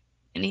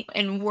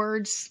 and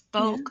words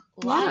spoke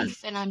Yeah.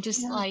 life. And I'm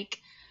just Yeah.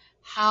 like,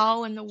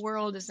 how in the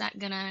world is that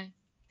gonna,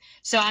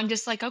 so I'm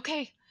just like,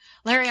 okay,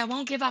 Larry, I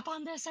won't give up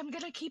on this. I'm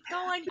going to keep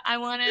going. I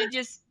want to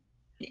just,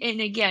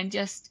 and again,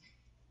 just,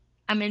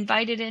 I'm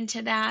invited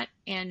into that.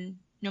 And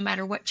no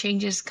matter what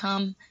changes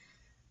come,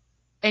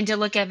 and to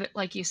look at it,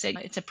 like you said,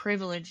 it's a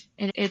privilege.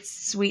 And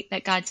it's sweet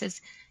that God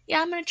says,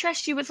 yeah, I'm going to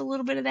trust you with a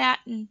little bit of that.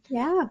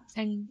 Yeah.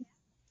 And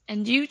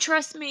you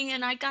trust me.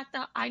 And I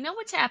know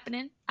what's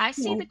happening. I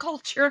see the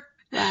culture.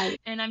 Right.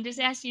 And I'm just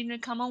asking you to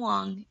come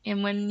along.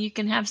 And when you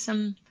can have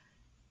some,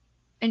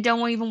 and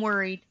don't even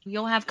worry,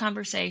 you'll have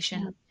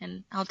conversation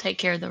and I'll take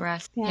care of the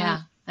rest.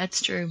 Yeah,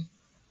 that's true.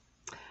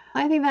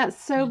 I think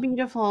that's so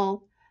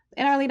beautiful.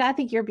 And Arlene, I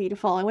think you're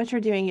beautiful and what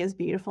you're doing is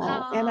beautiful.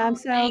 And I'm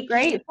so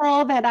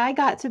grateful that I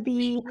got to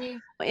be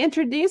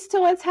introduced to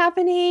what's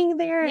happening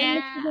there in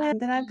Michigan,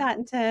 that I've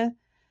gotten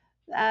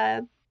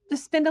to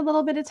just spend a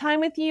little bit of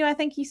time with you. I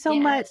thank you so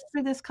much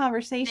for this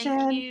conversation.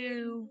 Thank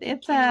you.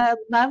 It's a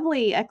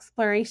lovely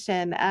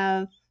exploration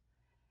of,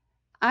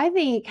 I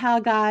think,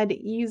 how God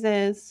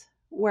uses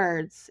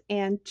words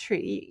and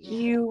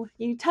you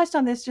touched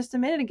on this just a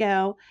minute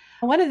ago.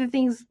 One of the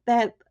things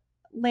that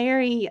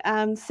Larry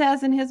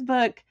says in his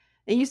book,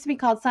 it used to be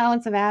called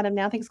Silence of Adam,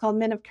 now I think it's called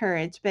Men of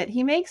Courage, but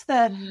he makes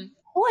the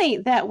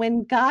point that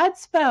when God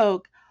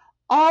spoke,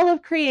 all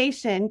of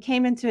creation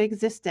came into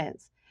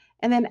existence.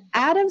 And then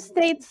Adam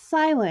stayed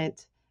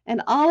silent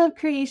and all of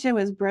creation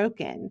was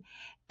broken.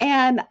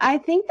 And I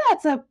think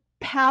that's a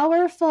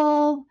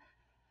powerful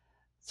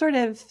sort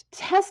of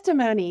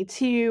testimony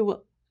to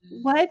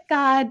what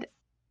God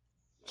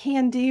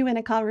can do in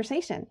a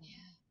conversation.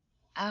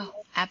 Oh,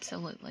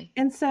 absolutely.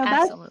 And so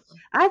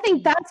I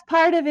think that's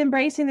part of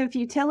embracing the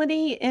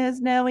futility, is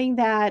knowing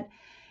that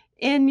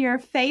in your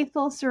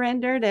faithful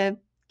surrender to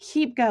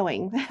keep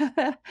going,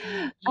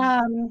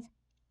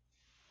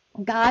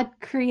 God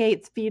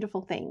creates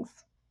beautiful things.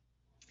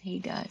 He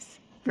does,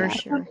 for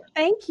sure. So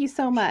thank you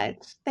so much.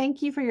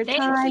 Thank you for your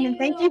time and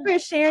thank you for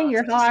sharing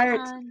your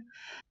heart.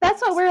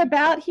 That's what we're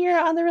about here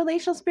on the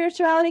Relational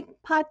Spirituality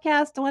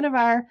Podcast. One of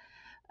our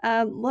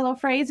little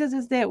phrases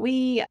is that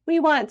we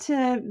want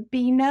to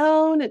be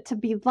known, to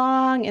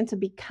belong, and to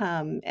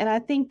become. And I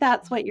think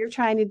that's what you're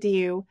trying to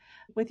do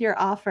with your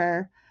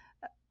offer,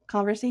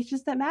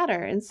 Conversations That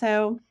Matter. And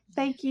so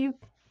thank you.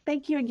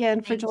 Thank you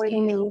again for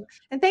joining me.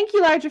 And thank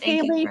you, Larger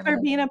Family, for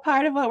being a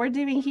part of what we're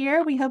doing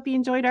here. We hope you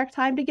enjoyed our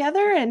time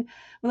together, and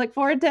we look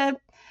forward to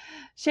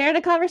sharing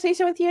a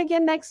conversation with you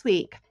again next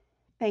week.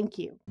 Thank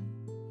you.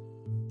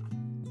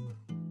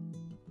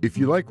 If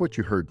you like what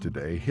you heard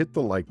today, hit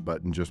the like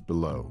button just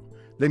below.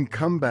 Then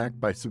come back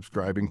by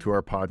subscribing to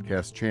our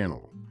podcast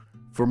channel.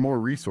 For more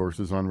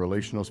resources on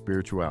relational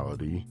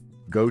spirituality,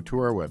 go to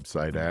our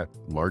website at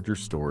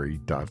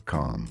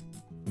largerstory.com.